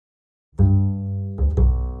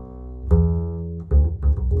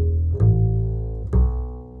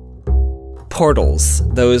Portals,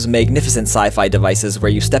 those magnificent sci-fi devices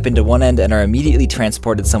where you step into one end and are immediately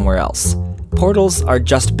transported somewhere else. Portals are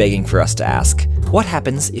just begging for us to ask, what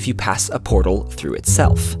happens if you pass a portal through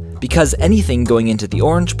itself? Because anything going into the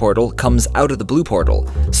orange portal comes out of the blue portal,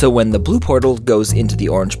 so when the blue portal goes into the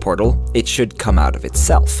orange portal, it should come out of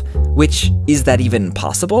itself. Which, is that even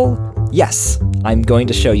possible? Yes, I'm going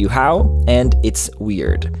to show you how, and it's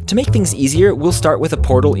weird. To make things easier, we'll start with a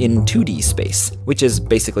portal in 2D space, which is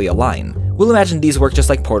basically a line. We'll imagine these work just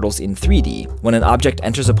like portals in 3D. When an object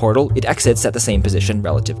enters a portal, it exits at the same position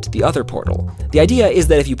relative to the other portal. The idea is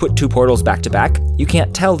that if you put two portals back to back, you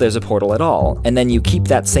can't tell there's a portal at all, and then you keep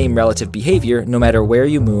that same relative behavior no matter where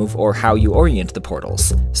you move or how you orient the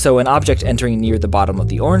portals. So an object entering near the bottom of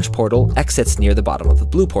the orange portal exits near the bottom of the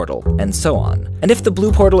blue portal, and so on. And if the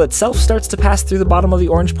blue portal itself starts to pass through the bottom of the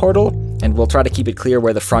orange portal, and we'll try to keep it clear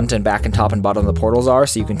where the front and back and top and bottom of the portals are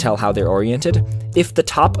so you can tell how they're oriented, if the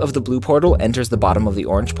top of the blue portal enters the bottom of the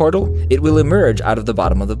orange portal, it will emerge out of the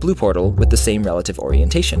bottom of the blue portal with the same relative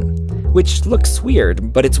orientation. Which looks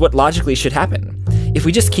weird, but it's what logically should happen. If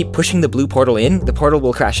we just keep pushing the blue portal in, the portal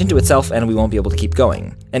will crash into itself and we won't be able to keep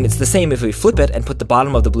going. And it's the same if we flip it and put the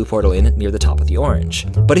bottom of the blue portal in near the top of the orange.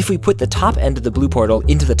 But if we put the top end of the blue portal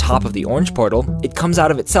into the top of the orange portal, it comes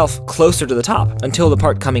out of itself closer to the top, until the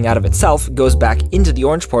part coming out of itself goes back into the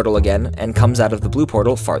orange portal again and comes out of the blue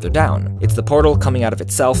portal farther down. It's the portal coming out of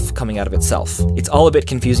itself, coming out of itself. It's all a bit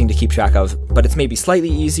confusing to keep track of, but it's maybe slightly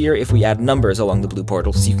easier if we add numbers along the blue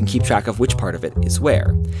portal so you can keep track of which part of it is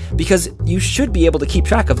where. Because you should be able to keep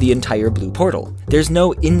track of the entire blue portal. There's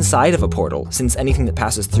no inside of a portal, since anything that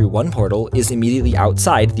passes through one portal is immediately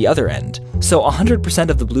outside the other end. So 100%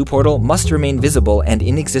 of the blue portal must remain visible and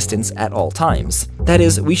in existence at all times. That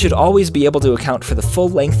is, we should always be able to account for the full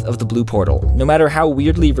length of the blue portal, no matter how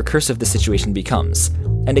weirdly recursive the situation becomes.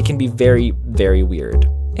 And it can be very, very weird.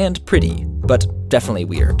 And pretty, but definitely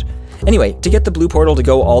weird. Anyway, to get the blue portal to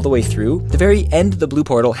go all the way through, the very end of the blue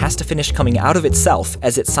portal has to finish coming out of itself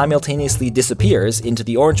as it simultaneously disappears into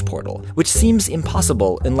the orange portal, which seems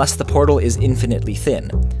impossible unless the portal is infinitely thin.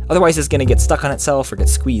 Otherwise it's going to get stuck on itself or get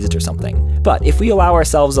squeezed or something. But if we allow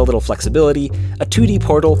ourselves a little flexibility, a 2D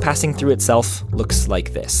portal passing through itself looks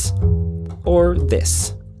like this. Or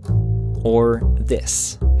this. Or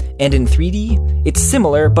this. And in 3D, it's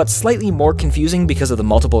similar, but slightly more confusing because of the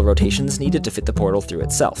multiple rotations needed to fit the portal through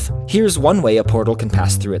itself. Here's one way a portal can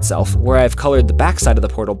pass through itself, where I've colored the back side of the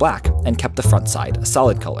portal black, and kept the front side a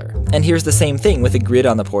solid color. And here's the same thing with a grid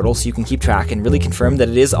on the portal so you can keep track and really confirm that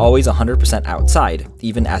it is always 100% outside,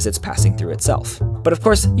 even as it's passing through itself. But of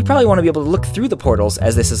course, you probably want to be able to look through the portals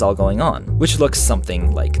as this is all going on, which looks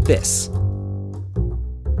something like this.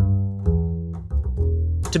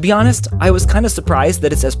 To be honest, I was kind of surprised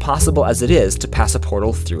that it's as possible as it is to pass a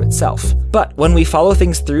portal through itself. But when we follow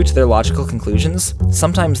things through to their logical conclusions,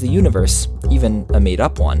 sometimes the universe, even a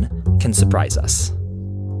made-up one, can surprise us.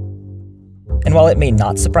 And while it may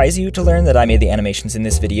not surprise you to learn that I made the animations in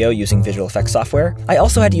this video using visual effects software, I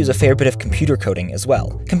also had to use a fair bit of computer coding as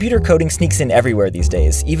well. Computer coding sneaks in everywhere these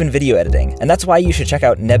days, even video editing, and that's why you should check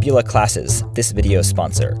out Nebula Classes, this video's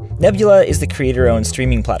sponsor. Nebula is the creator-owned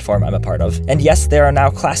streaming platform I'm a part of, and yes, there are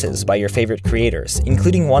now classes by your favorite creators,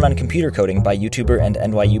 including one on computer coding by YouTuber and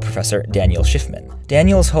NYU professor Daniel Schiffman.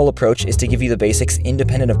 Daniel's whole approach is to give you the basics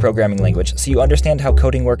independent of programming language so you understand how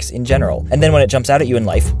coding works in general, and then when it jumps out at you in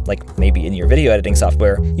life, like maybe in your video editing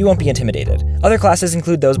software, you won't be intimidated. Other classes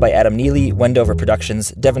include those by Adam Neely, Wendover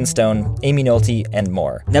Productions, Devin Stone, Amy Nolte, and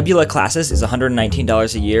more. Nebula Classes is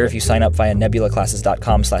 $119 a year if you sign up via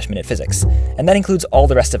nebulaclasses.com/minutephysics, and that includes all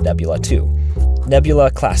the rest of Nebula too.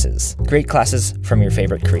 Nebula Classes, great classes from your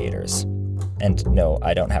favorite creators. And no,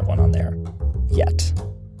 I don't have one on there. Yet.